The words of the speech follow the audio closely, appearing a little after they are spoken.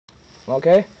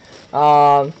Okay.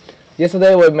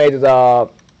 Yesterday we made the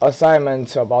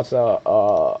assignment about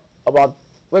the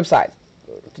website.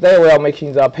 Today we are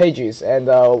making the pages and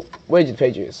widget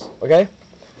pages. Okay.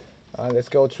 Let's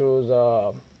go to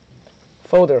the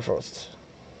folder first.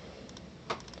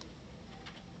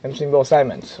 MSIMBO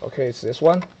assignment. Okay, it's this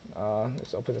one.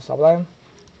 Let's open the subline.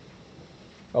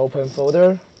 Open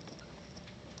folder.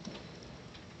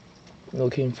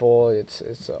 Looking for it's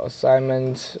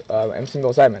assignment, MSIMBO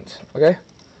assignment. Okay.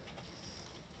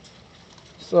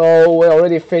 So we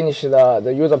already finished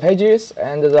the user pages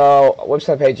and the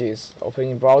website pages. Open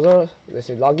in browser. This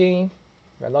is login.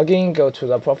 When login, go to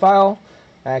the profile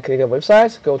and click the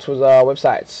website. Go to the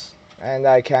websites, and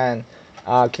I can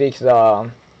click the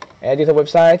edit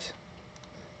website.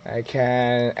 I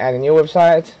can add a new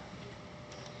website.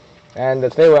 And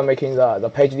today we're making the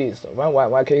page list. When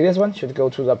I click this one, should go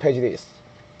to the page list.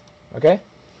 Okay.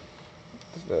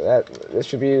 So this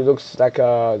should be looks like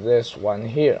this one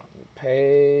here.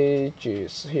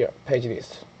 Pages here, page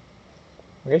list.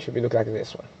 Okay, should be look like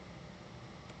this one.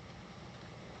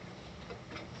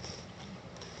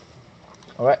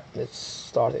 All right, let's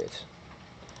start it.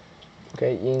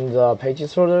 Okay, in the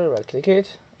pages folder, right click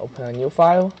it, open a new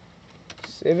file,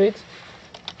 save it,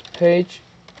 page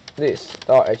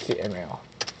list.html.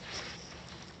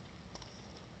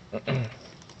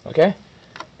 Okay,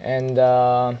 and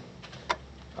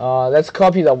let's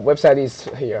copy the website list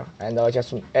here and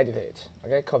just edit it.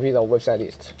 Okay, copy the website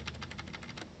list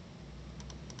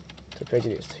to page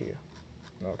list here.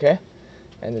 Okay,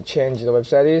 and change the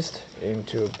website list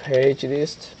into page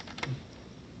list.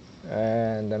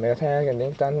 And the meta tag and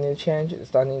link doesn't need to change. It's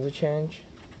starting to change.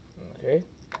 Okay,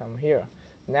 come here.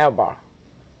 Navbar.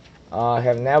 I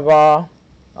have navbar,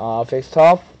 fixed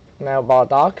top, navbar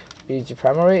dark, BG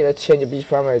primary. Let's change the BG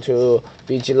primary to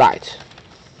BG light.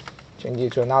 Change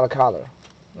it to another color.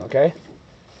 Okay,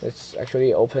 let's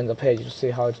actually open the page to see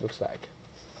how it looks like.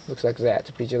 Looks like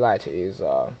that. BG light is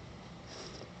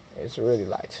really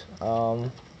light.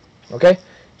 Okay,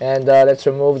 and let's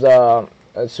remove the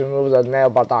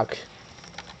navbar dark.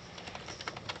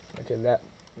 Okay, that,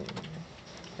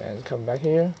 and come back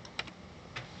here.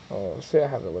 Oh, see, I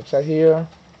have the website here,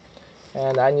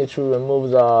 and I need to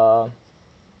remove the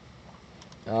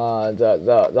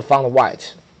font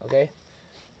white. Okay.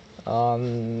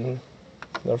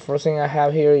 The first thing I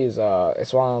have here is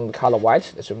it's one color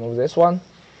white. Let's remove this one.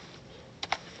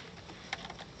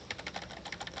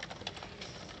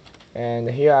 And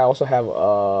here I also have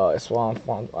it's one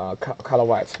font color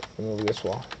white. Remove this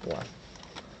one.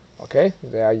 Okay,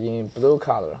 they are in blue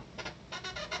color.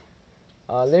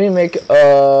 Let me make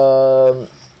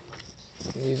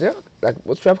is there like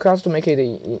bootstrap class to make it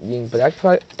in black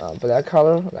color,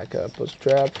 like a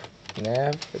bootstrap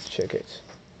nav. Let's check it.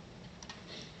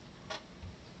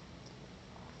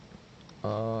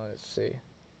 Let's see.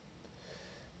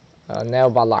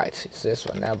 Navbar light. It's this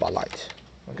one, navbar light.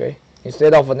 Okay.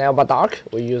 Instead of a navbar dark,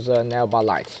 we use a navbar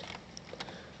light.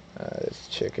 Let's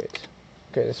check it.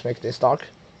 Okay, let's make this dark,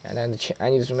 and then I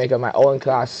need to make my own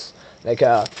class, like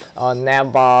a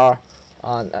navbar,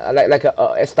 like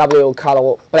a SW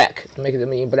color black, to make it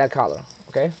in black color.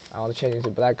 Okay, I want to change it to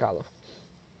black color.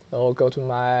 So I'll go to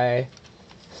my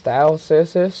style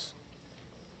CSS,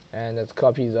 and let's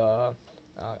copy the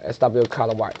SW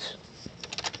color white.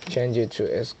 Change it to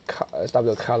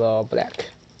SW color black.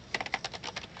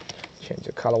 Change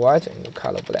the color white into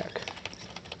color black.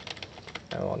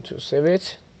 I want to save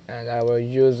it, and I will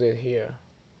use it here.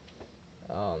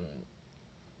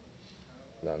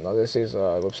 No, this is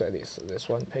a website list. This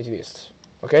one, page list.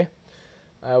 Okay.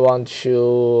 I want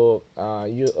to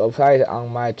apply it on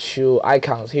my two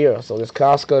icons here. So this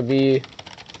class gonna be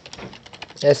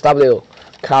SW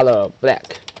color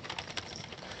black,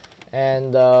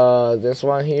 and this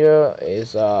one here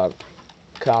is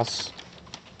class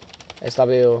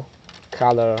SW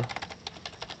color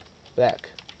black.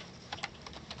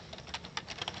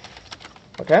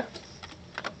 Okay,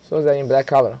 so they're in black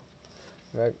color.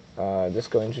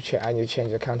 Just going to change. I need to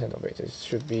change the content of it. It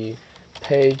should be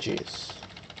pages.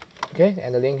 Okay,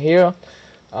 and the link here,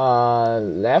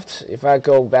 left. If I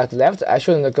go back to left, I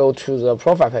shouldn't go to the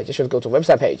profile page. I should go to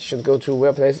website page. I should go to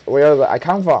where I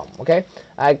come from. Okay,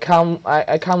 I come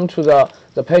to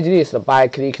the page list by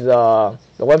click the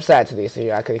website list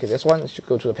here. I click this one. I should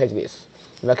go to the page list.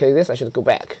 If I click this, I should go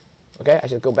back. Okay, I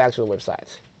should go back to the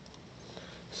website.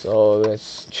 So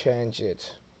let's change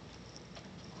it.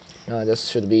 This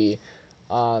should be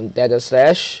data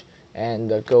slash and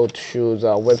go to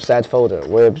the website folder,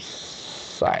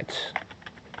 website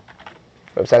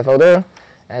folder,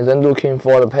 and then looking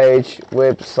for the page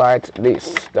website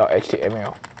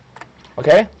list.html.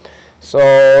 Okay, So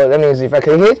that means if I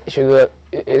click it,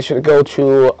 it should go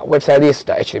to website list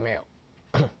HTML.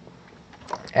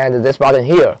 And this button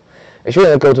here, it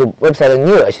shouldn't go to website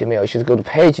new HTML. It should go to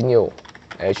page new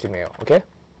HTML. Okay,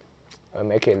 I'll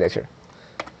make it later.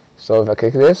 So if I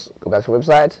click this, go back to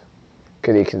website,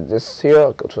 click this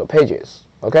here, go to the pages.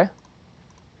 Okay,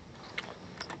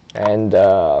 and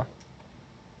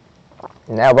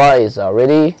navbar is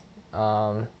ready.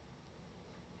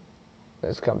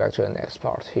 Let's come back to the next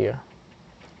part here.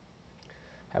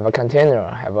 Have a container,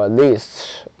 have a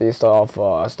list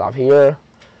of stuff here.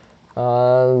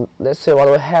 Let's see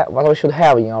what we should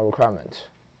have in our requirement.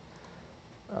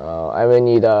 I will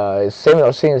need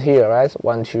similar things here, right?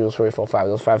 1, 2, 3, 4, 5.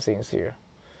 Those 5 things here.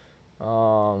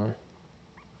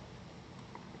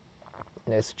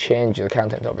 Let's change the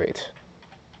content of it.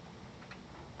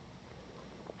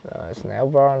 It's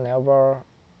navbar.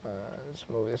 Let's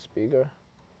move this bigger.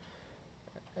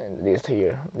 And list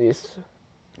here. This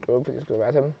group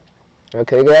item.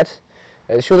 Okay, that.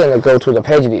 It shouldn't go to the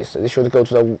page list. It should go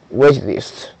to the widget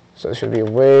list. So it should be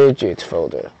widget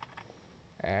folder.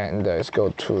 And let's go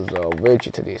to the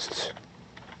widget list.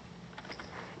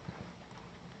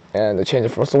 And change the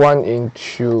first one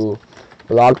into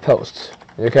blog post.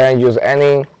 You can use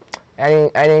any in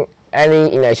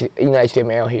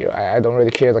HTML here. I don't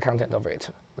really care the content of it.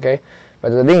 Okay, but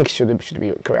the link should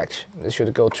be correct. It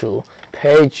should go to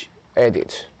page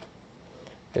edit.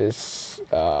 It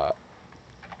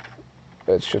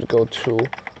should go to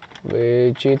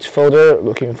widget folder,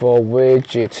 looking for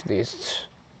widget list,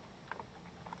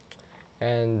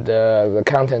 and the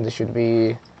content should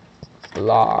be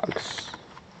blogs.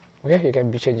 Okay, you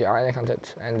can be changing any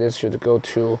content, and this should go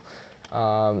to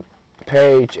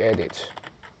page edit.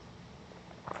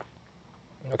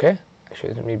 Okay,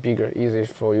 actually let me bigger, easy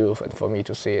for you for me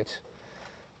to see it.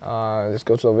 Let's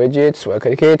go to the widgets. We'll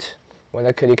click it. When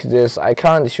I click this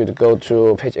icon, it should go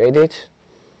to page edit.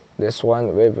 This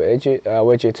one with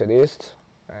widget list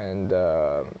and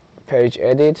page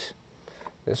edit.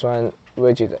 This one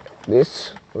widget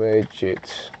list,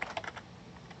 widget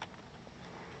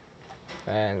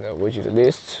and widget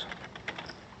list,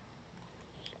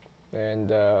 and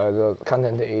the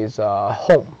content is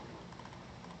home.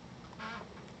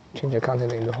 Change the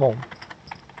content into home,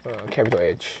 capital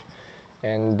H,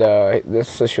 and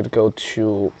this should go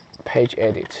to page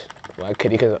edit. When I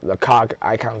click the cog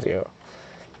icon there.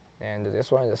 And this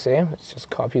one is the same. Let's just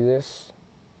copy this,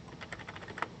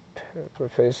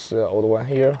 replace the old one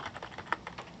here,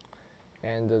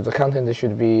 and the content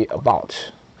should be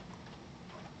about.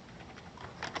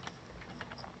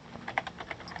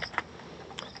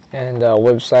 And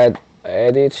website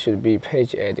edit should be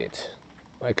page edit.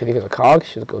 When I click the cog, it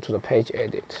should go to the page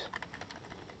edit.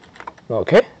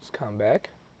 Okay, let's come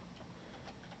back,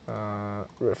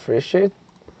 refresh it.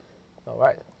 All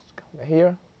right, let's come back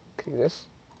here, click this.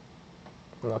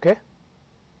 Okay,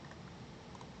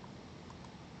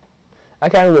 I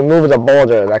can remove the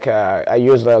border like I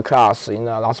used the class in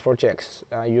the last projects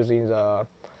using the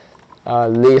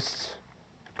list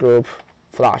group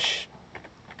flash.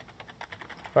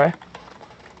 Right,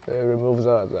 remove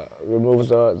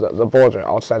the border,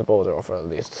 outside border of a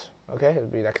list. Okay, it'll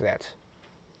be like that.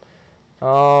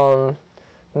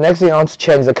 Next thing I want to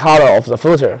change the color of the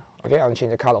footer. Okay, I want to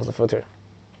change the color of the footer.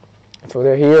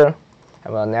 Footer here.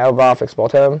 Have a navbar fixed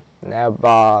bottom,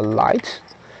 navbar light,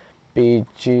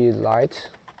 BG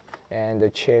light,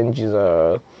 and change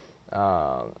the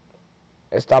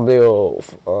SW.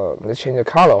 Let's change the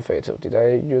color of it. Did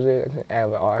I use it?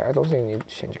 I don't think I need to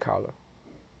change the color.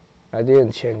 I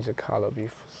didn't change the color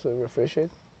before, so refresh it.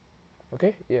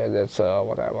 Okay, yeah, that's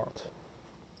what I want.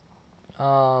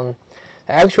 I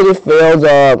actually feel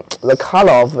the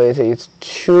color of it is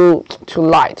too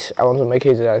light. I want to make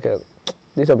it like a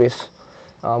little bit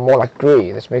more like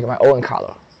gray. Let's make it my own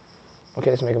color. Okay,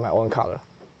 let's make it my own color.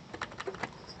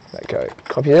 Like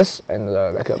copy this and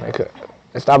like make a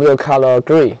SW color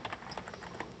gray.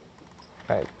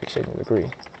 Right, exchange the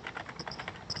gray.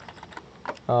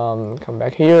 Come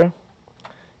back here.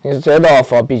 Instead of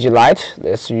BG light,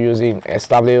 let's using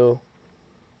SW.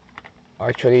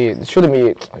 Actually, it shouldn't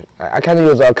be. I can't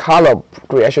use a color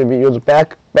gray. I should be use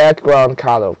background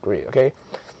color gray. Okay.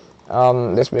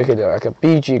 Let's make it like a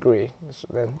BG gray. So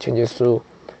then change it to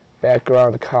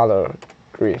background color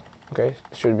gray. Okay.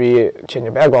 Should be change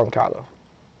the background color.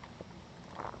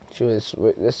 Choose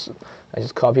this. I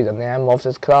just copy the name of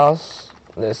this class.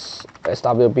 This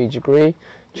SWBG gray.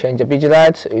 Change the BG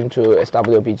light into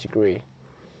SWBG gray.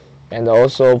 And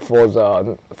also for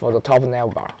the top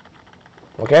navbar.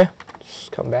 Okay.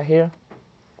 Just come back here.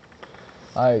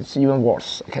 It's even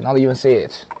worse. I cannot even see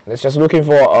it. Let's just looking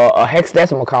for a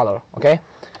hexadecimal color. Okay,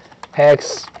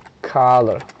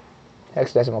 hexadecimal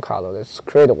color. Let's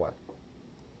create one.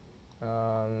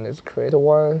 Let's create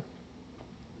one.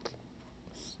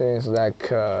 Seems like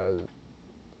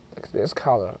this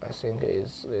color. I think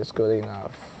is good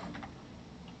enough.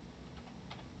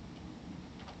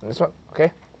 This one.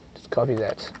 Okay, just copy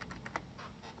that.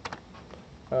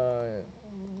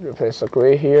 Replace the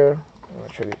gray here.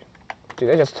 Actually, did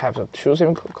I just have the two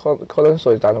semicolons so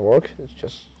it doesn't work? It's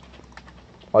just,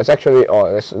 oh, it's actually,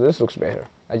 oh, this looks better.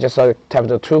 I just tap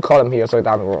the two column here so it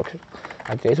doesn't work.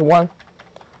 Like this one,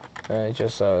 and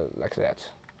just like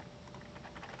that.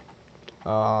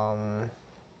 I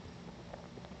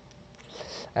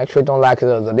actually don't like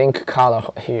the link color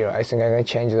here. I think I can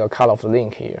change the color of the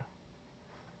link here.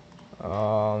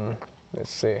 Let's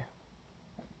see.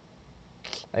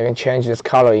 I can change this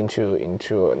color into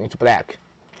black.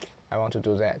 I want to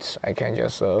do that. I can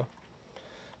just go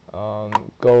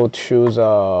to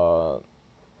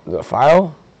the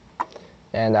file,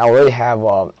 and I already have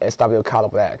SW color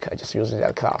black. I just use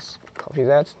that class. Copy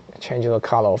that, change the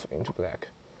color into black.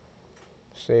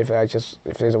 See if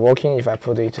it's working. If I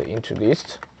put it into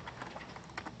list,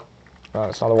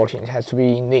 it's not working. It has to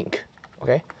be in link.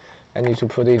 Okay, I need to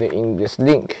put it in this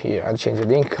link here. I'll change the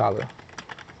link color.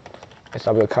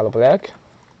 SW color black.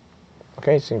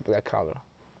 Okay, it's in black color.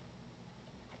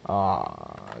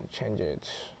 Change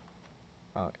it.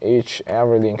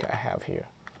 Every link I have here.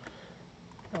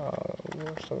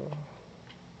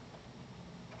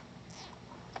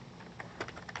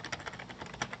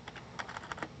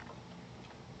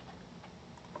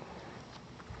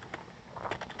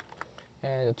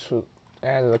 And to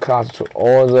add the class to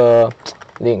all the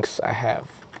links I have,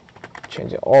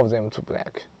 change all of them to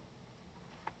black.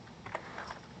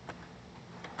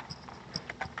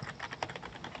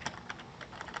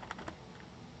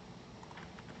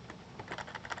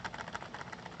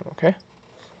 Okay,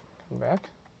 come back.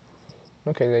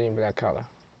 Okay, they're in black color.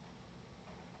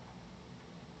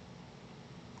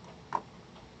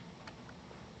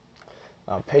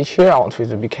 Page here, I want it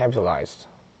to be capitalized.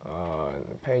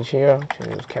 Page here,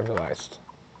 change it to capitalized.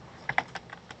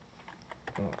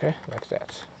 Okay, like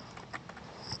that.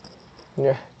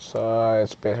 Yeah, so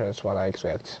it's better. It's what I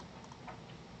expect.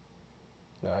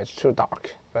 No, it's too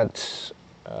dark, but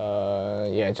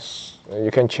yeah, just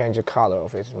you can change the color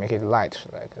of it, make it light,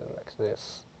 like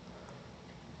this.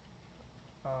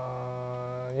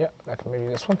 Yeah, like maybe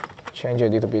this one. Change it a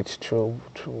little bit to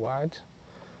white.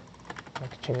 I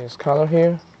can change this color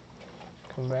here.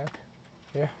 Come back.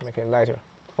 Yeah, make it lighter.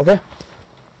 Okay,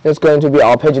 it's going to be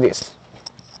our page list.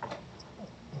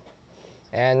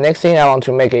 And next thing I want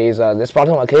to make is this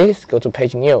button. Okay, go to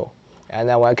page new, and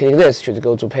then when I click this, should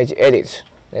go to page edit.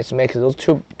 Let's make those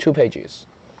two pages.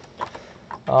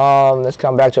 Let's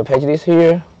come back to a page list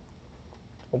here.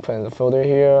 Open the folder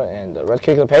here and right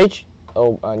click the page.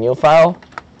 Oh, a new file.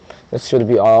 This should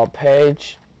be our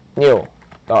page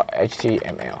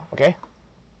new.html. Okay.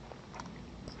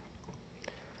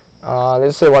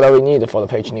 Let's see what we need for the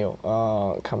page new.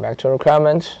 Come back to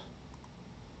requirement.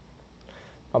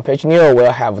 On page new,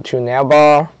 we'll have two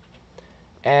navbar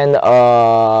and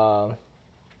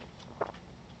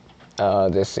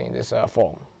this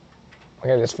form.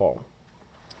 Okay, this form.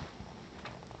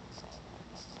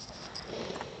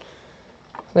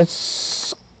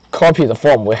 Let's copy the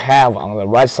form we have on the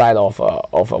right side of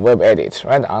a web edit.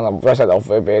 Right on the right side of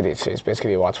web edit is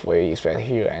basically what we expect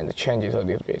here, and change it a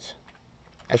little bit.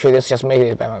 Actually, let's just make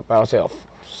it by ourselves.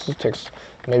 It takes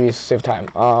maybe save time.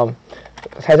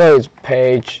 Title is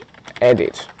page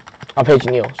edit. Page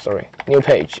new. Sorry, new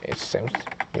page. It seems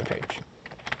new page.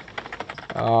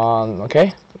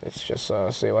 Okay, let's just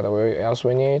see what else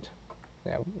we need.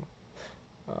 Yeah,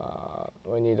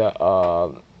 we need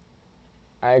a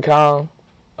icon,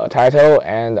 a title,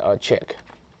 and a check.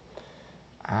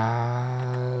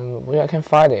 Where I can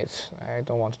find it? I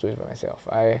don't want to do it by myself.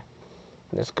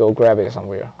 Let's go grab it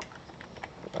somewhere.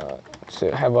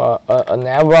 So have a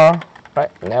navbar,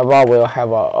 right? Navbar will have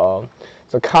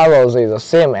the colors is the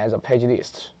same as a page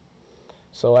list.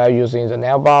 So I'm using the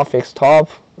navbar fixed top,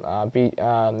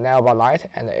 navbar light,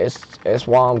 and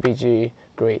S1 BG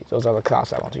gray. Those are the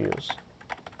classes I want to use.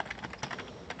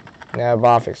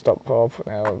 Navbar fixed top,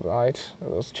 navbar light.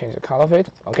 Let's change the color of it.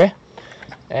 Okay.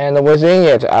 And within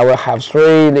it, I will have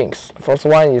three links. First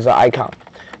one is the icon.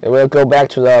 It will go back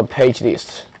to the page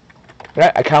list.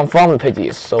 Right, I come from the page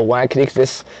list. So when I click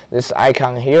this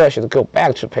icon here, I should go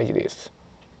back to page list.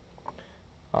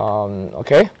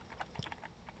 Okay.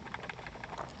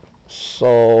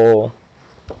 So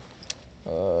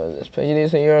This page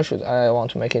list here, should I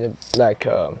want to make it like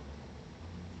the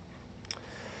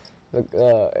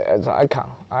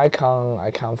icon.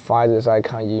 I can't find this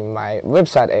icon in my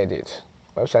website edit.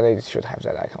 Website edit should have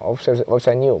that icon.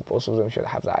 Website new, both of them should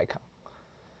have the icon.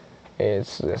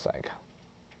 It's this icon.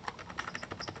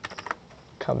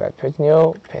 Come back, page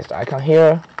new, paste the icon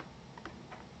here.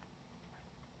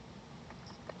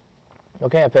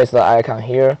 Okay, I paste the icon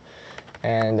here,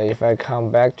 and if I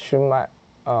come back to my,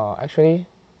 actually,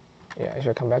 yeah, I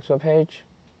should come back to the page.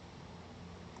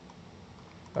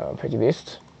 Page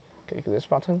list. Click this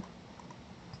button.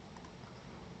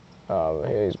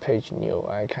 Here is page new.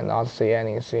 I cannot see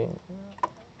anything.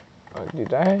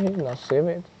 Did I not save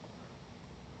it?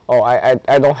 Oh, I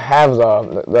don't have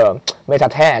the meta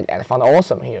tag and found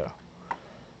awesome here.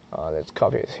 Let's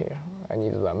copy it here. I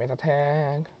need the meta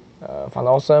tag, found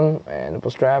awesome, and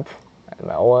bootstrap, and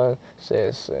my own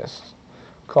CSS.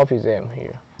 Copy them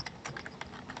here.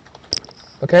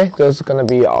 Okay, those are gonna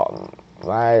be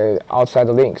my outside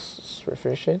links.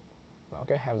 Refresh it.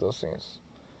 Okay, have those things.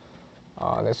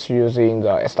 Let's using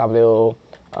the SW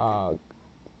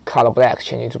color black,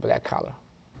 change it to black color.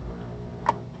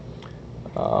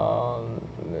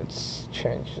 Let's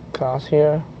change the class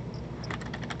here.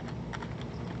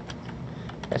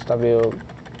 SW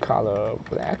color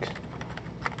black.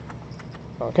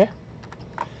 Okay.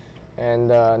 And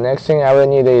next thing I will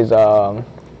need is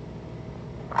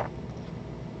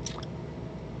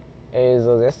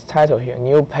this title here,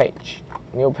 new page.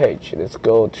 New page. Let's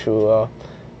go to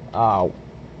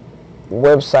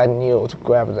website new to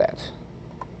grab that.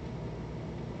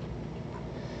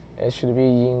 It should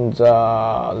be in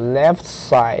the left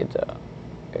side.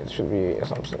 It should be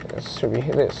something. It should be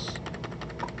this.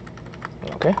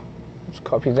 Okay, let's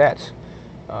copy that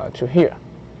to here.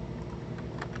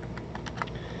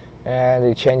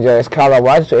 And change its color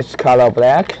white to its color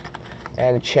black,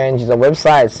 and change the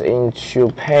websites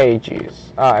into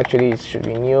pages. Actually, it should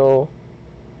be new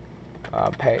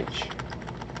page.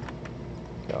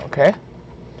 Okay.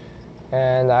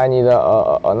 And I need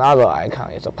another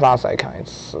icon. It's a plus icon.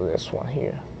 It's this one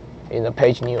here, in the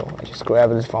page new. I just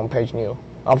grab this from page new,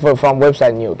 from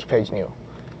website new to page new.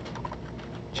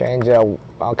 Change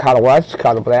color white to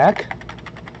color black,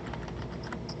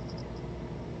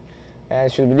 and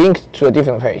it should be linked to a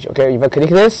different page. Okay, if I click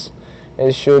this,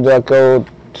 it should go to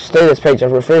status page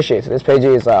and refresh it. This page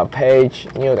is page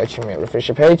new.html. Refresh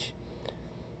the page,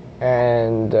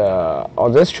 and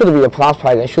this should be a plus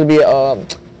sign. It should be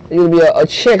a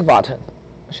check button.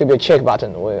 It should be a check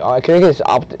button. When I click it,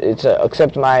 it's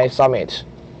accept my submit.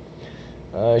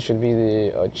 It should be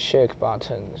the check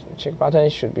button. Check button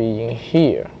should be in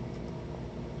here.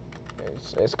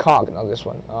 It's cog, not this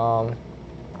one.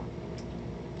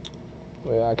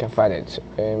 Where I can find it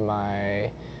in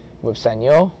my website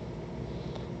new.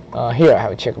 Here I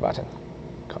have a check button.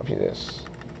 Copy this.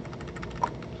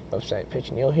 Website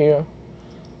page new here.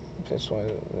 This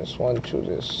one to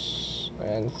this,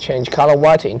 and change color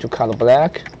white into color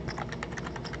black.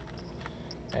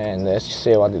 And let's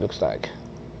see what it looks like.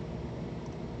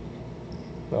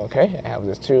 Okay, I have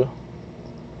this too.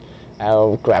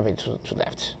 I'll grab it to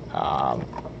left. How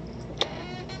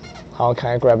can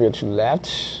I grab it to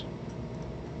left?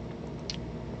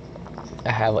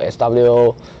 I have a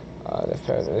SW.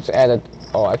 Let's add it.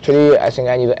 Oh, actually, I think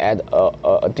I need to add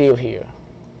a div here.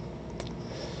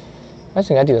 I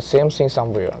think I did the same thing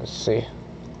somewhere. Let's see.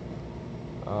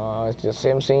 It's the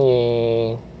same thing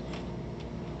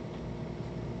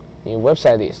in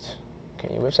website list.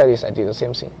 Okay, in website list I did the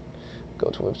same thing. Go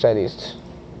to website list.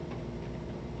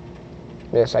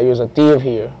 Yes, I use a div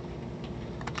here.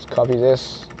 Let's copy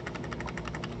this.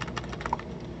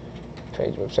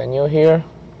 Page website new here.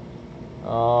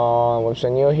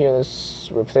 Website new here. Let's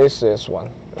replace this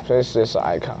one. Replace this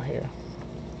icon here.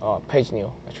 Page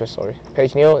new. Actually, sorry.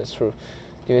 Page new is true.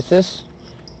 Delete this.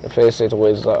 Replace it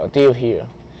with a div here.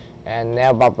 And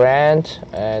navbar brand,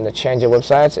 and change the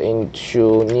websites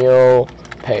into new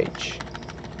page.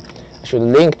 I should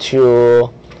link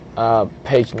to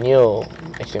page new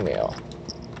HTML.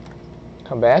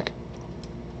 Come back,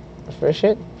 refresh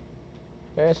it.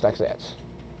 It's like that.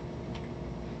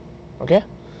 Okay.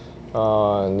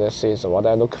 This is what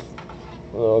I look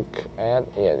at.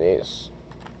 Yeah, it is.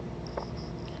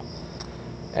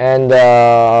 And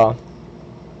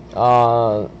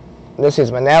this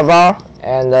is my navbar,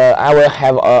 and I will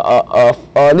have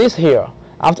a list here.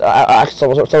 After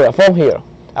sorry, a form here.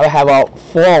 I will have a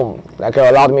form that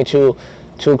allowed me to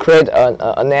create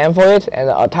a name for it and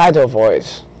a title for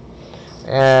it.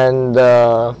 And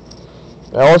I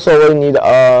also will need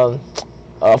a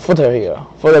footer here.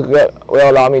 Footer will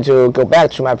allow me to go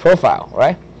back to my profile,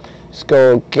 right? Let's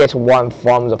go get one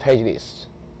from the page list.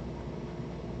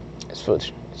 It's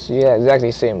footer. So yeah,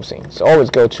 exactly same thing. So always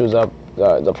go to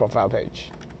the profile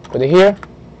page. Put it here.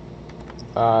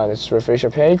 Let's refresh the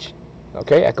page.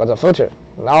 Okay, I got the footer.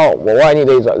 Now what I need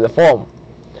is the form.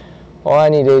 All I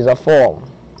need is a form.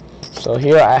 So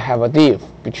here I have a div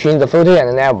between the footer and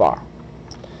the navbar.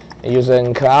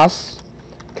 Using class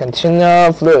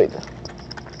container fluid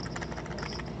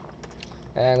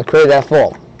and create that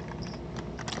form.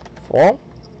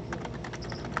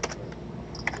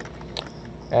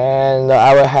 And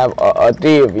I will have a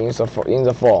div in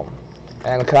the form,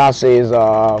 and class is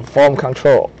form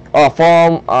control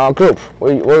form group.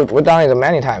 We've done it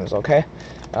many times. Okay,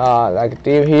 like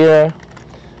div here.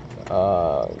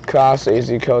 Class is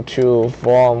equal to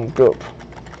form group,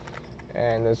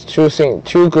 and there's two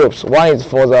groups. One is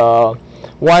for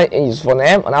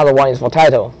name, another one is for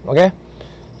title. Okay,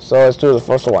 so let's do the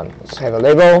first one. Let's have a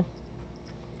label,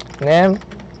 name.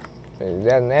 Is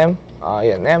that name?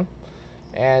 Yeah, name,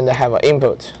 and have an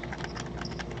input.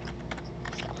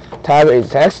 Type is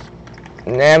text.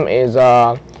 Name is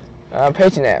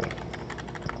page name.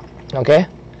 Okay,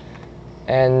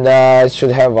 and it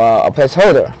should have a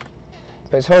placeholder.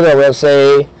 Placeholder will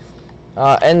say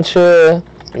enter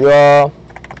your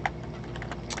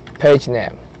page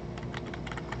name.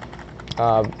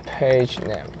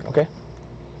 Okay,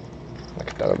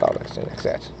 like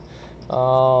that.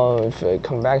 If I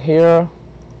come back here,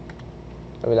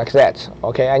 like that.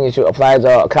 Okay, I need to apply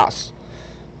the class.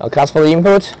 A class for the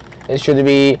input. It should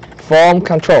be form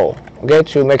control. Okay,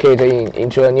 to make it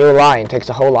into a new line, takes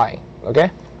the whole line.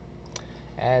 Okay,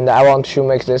 and I want to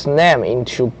make this name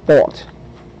into board.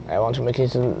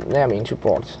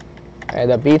 Add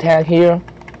a b tag here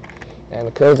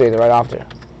and close it right after.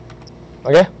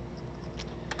 Okay,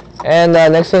 and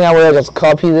next thing I will just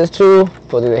copy this two,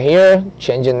 put it here,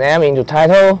 change the name into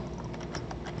title,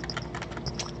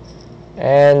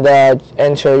 and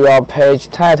enter your page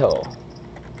title.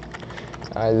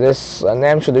 This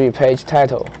name should be page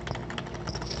title.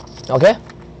 Okay,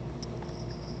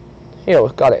 here we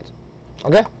got it.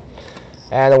 Okay,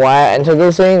 and when I enter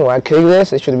this thing, when I click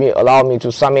this, it should be allow me to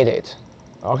submit it.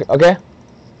 Okay.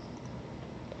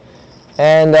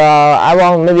 And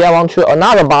maybe I want to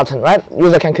another button, right?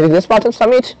 User can click this button,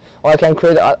 submit, or I can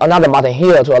create another button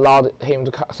here to allow him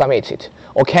to submit it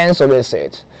or cancel this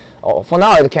it. Or for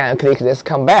now, it can click this,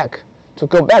 go back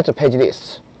to page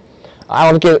list.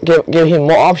 I want to give him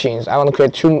more options. I want to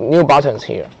create two new buttons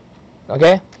here.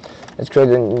 Okay, let's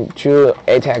create two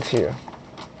A tags here.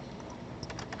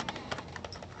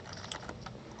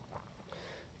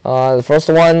 The first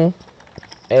one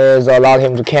is allow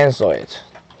him to cancel it.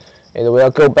 It will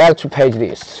go back to page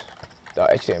list, the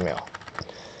HTML.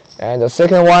 And the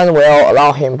second one will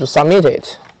allow him to submit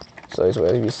it. So it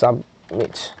will be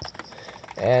submit.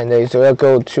 And it will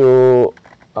go to,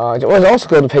 it will also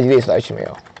go to page list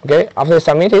HTML. Okay, after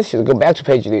submit it, should go back to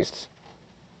page list.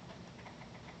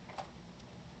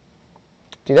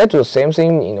 Did I do the same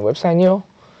thing in the website new?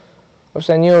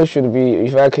 Website new should be,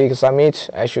 if I click submit,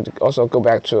 I should also go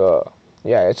back to,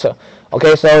 yeah, it's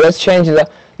okay. So let's change the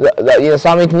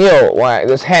submit new one,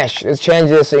 this hash. Let's change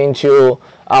this into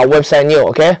website new.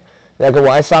 Okay, like when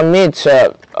I submit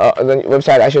the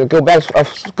website, I should go back to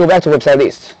website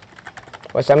list.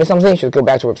 When I submit something, it should go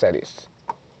back to website list.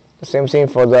 The same thing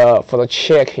for the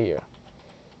check here.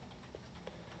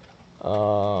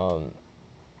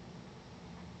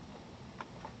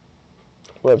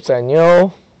 Website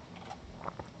new.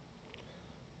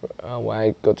 When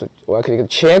I click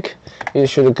check, it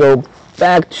should go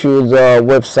back to the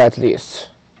website list.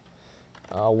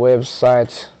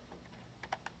 Website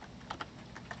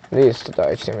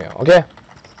list.html. Okay,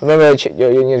 remember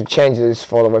you need to change this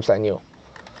for the website new.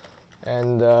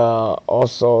 And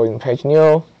also in page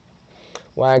new,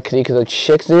 when I click the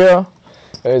check there,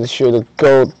 it should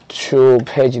go to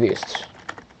page list.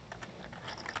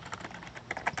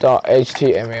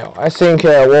 .html. I think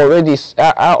I already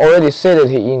said it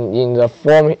in the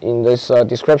form in this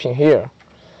description here.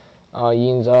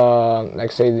 In the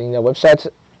like say in the website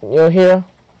new here,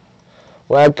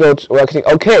 when I click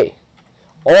OK,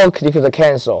 or click the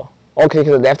cancel, or click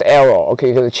the left arrow, or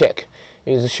click the check,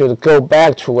 it should go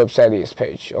back to website list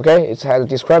page. Okay, it has a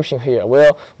description here.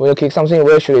 When you click something,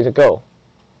 where should it go?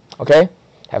 Okay,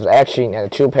 have the action and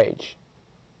the to page,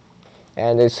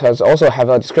 and it has also have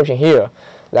a description here.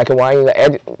 Like when in the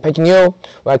edit page new,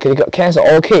 when I click cancel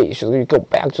OK, it should go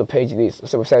back to page list,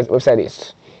 so website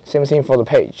list. Same thing for the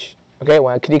page. Okay,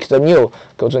 when I click the new,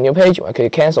 go to the new page. When I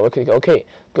click cancel or click OK,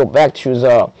 go back to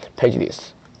the page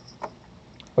list.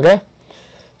 Okay,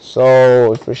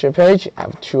 so refresh the page. I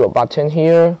have two button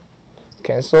here.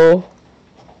 cancel,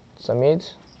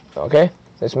 submit. Okay,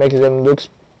 let's make them look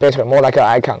better, more like an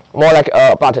icon, more like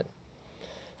a button.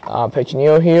 Page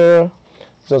new here.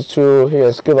 Those two here,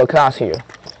 let's give a class here.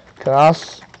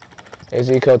 Class is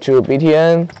equal to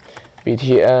btn.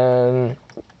 btn.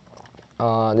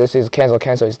 This is cancel.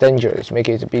 Cancel is danger. Let's make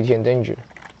it btn danger.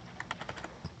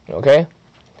 Okay.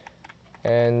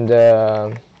 And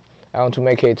I want to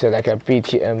make it like a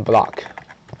btn block.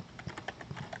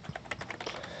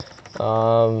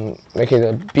 Make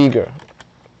it bigger.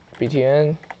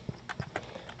 btn.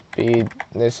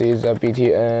 This is a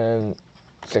btn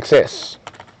success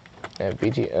and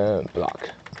btn block.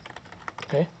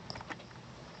 Okay,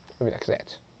 maybe like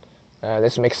that.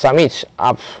 Let's make submit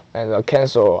up and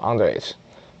cancel under it.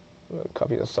 We'll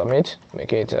copy the submit,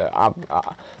 make it up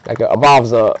like above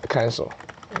the cancel.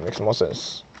 It makes more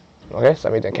sense. Okay,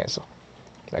 submit and cancel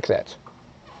like that.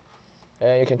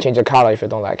 And you can change the color if you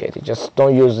don't like it. You just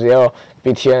don't use their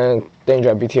btn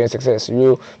danger, btn success.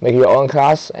 You make your own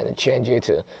class and change it.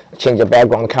 Change the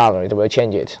background color. It will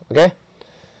change it. Okay.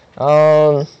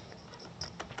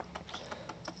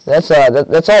 That's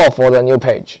all for the new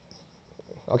page.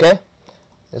 Okay.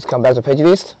 Let's come back to page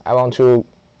list. I want to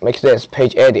make this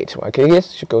page edit. When I click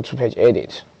this, should go to page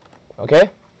edit.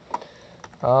 Okay.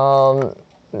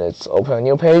 Let's open a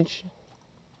new page.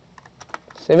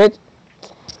 Save it.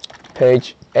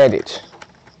 Page edit.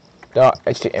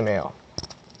 .html.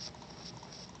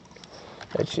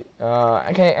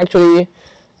 I can actually.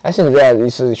 I think that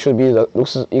this should be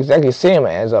looks exactly same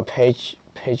as a page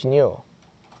new.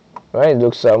 Right? It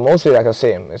looks mostly like the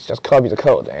same. Let's just copy the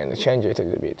code and change it a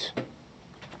little bit.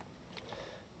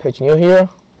 Page new here.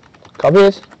 Copy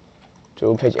it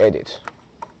to page edit.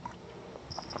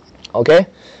 Okay.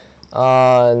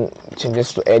 Change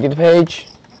this to edit page.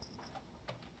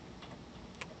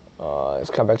 Let's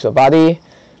come back to the body.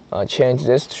 Change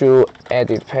this to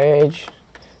edit page.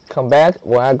 Come back.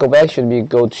 When I go back, should be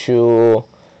go to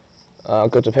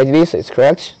page list. It's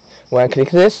correct. When I click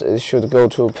this, it should go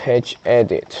to page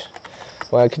edit.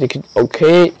 When I click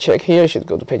OK, check here, it should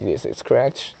go to page list. It's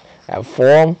correct. I have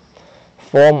form.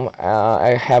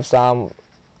 I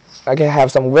can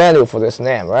have some value for this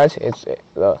name, right? It's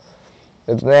the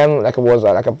name like was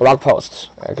like a blog post.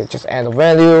 I can just add a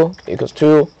value equals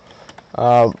to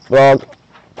blog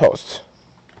post.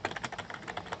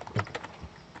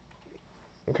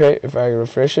 Okay, if I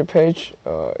refresh the page,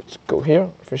 let's go here,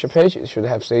 refresh the page, it should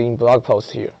have saying blog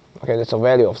post here. Okay, that's the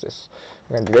value of this.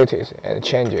 I can delete it and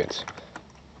change it.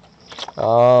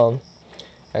 And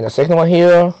the second one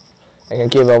here, I can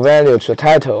give a value to the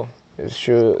title. It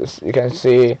should, you can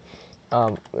see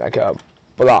like a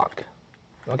blog.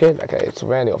 Okay, like it's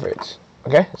value of it.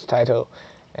 Okay, it's title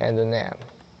and the name.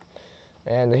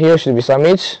 And here should be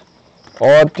submit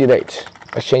or delete.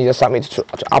 I change the submit to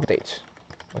update.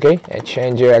 Okay, and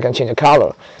I can change the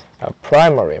color.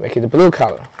 Primary, make it blue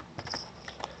color.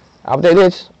 Update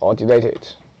it or delete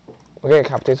it. Okay, I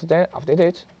can update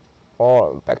it,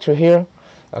 or back to here,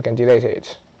 I can delete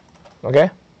it. Okay,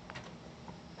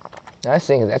 I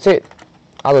think that's it.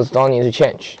 Others don't need to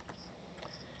change.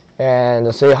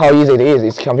 And see how easy it is.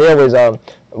 It's compared with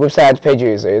website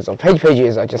pages. Page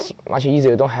pages are just much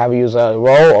easier. You don't have to use a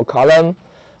row or column.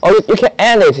 Or you can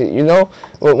add it. You know,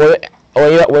 when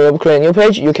you create a new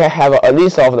page, you can have a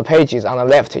list of the pages on the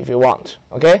left if you want.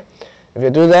 Okay, if you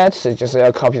do that, so just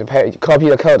copy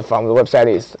the code from the website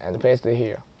list and paste it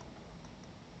here.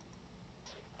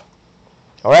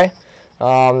 All right,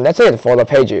 that's it for the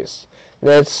pages.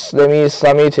 Let me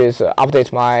submit it.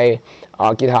 Update my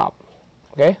GitHub.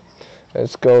 Okay,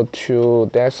 let's go to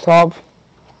desktop.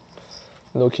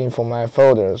 Looking for my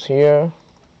folders here.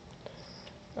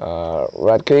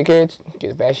 Right click it.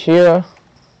 Git bash here.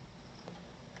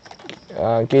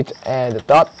 Git add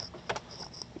dot.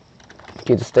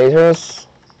 Git status.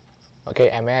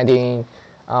 Okay, I'm adding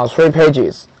 3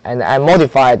 pages, and I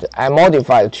modified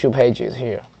 2 pages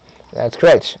here. That's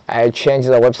correct. I changed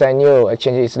the website new. I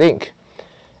changed its link.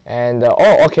 And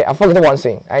oh, okay, I forgot one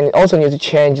thing. I also need to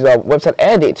change the website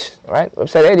edit, right?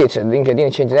 Website edit link. I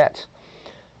didn't change that.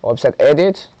 Website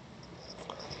edit.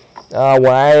 When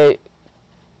I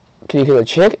click the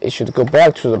check, it should go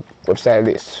back to the website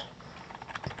list.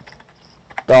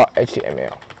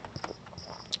 .html.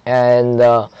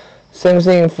 And same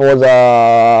thing for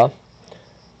the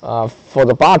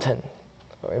button.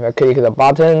 If I click the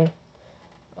button,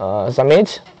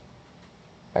 submit,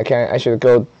 I should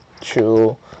go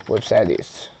to website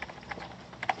list.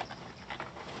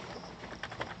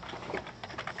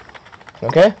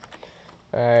 Okay.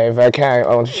 If I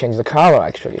want to change the color.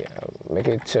 Actually, make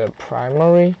it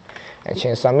primary and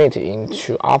change submit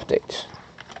into update.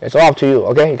 It's all up to you.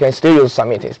 Okay, you can still use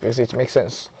submit it because it makes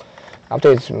sense.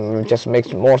 Update just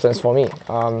makes more sense for me.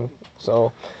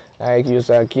 So I use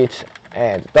git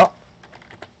and dot.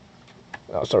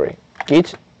 Oh, sorry,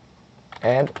 git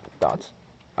and dot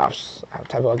apps. I'll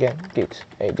type again, git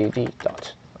add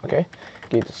dot. Okay,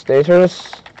 git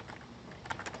status.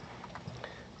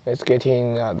 It's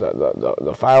getting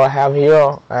the file I have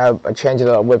here. I changed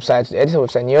the website to edit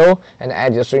website new and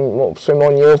added three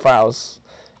more new files.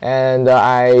 And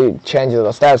I changed the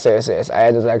statuses. I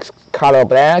added like color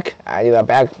black, I added a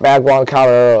background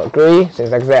color gray,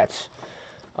 things like that.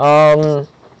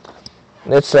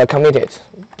 Let's commit it.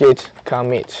 Git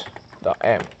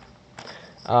commit.m.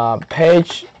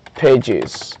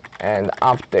 Pages and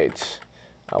update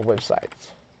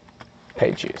website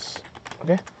pages.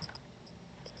 Okay.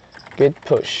 Git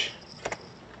push.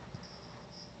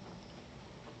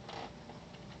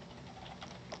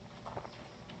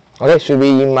 Okay, should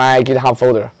be in my GitHub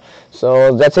folder.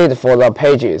 So that's it for the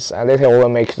pages, and later we'll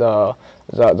make the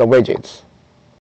widgets.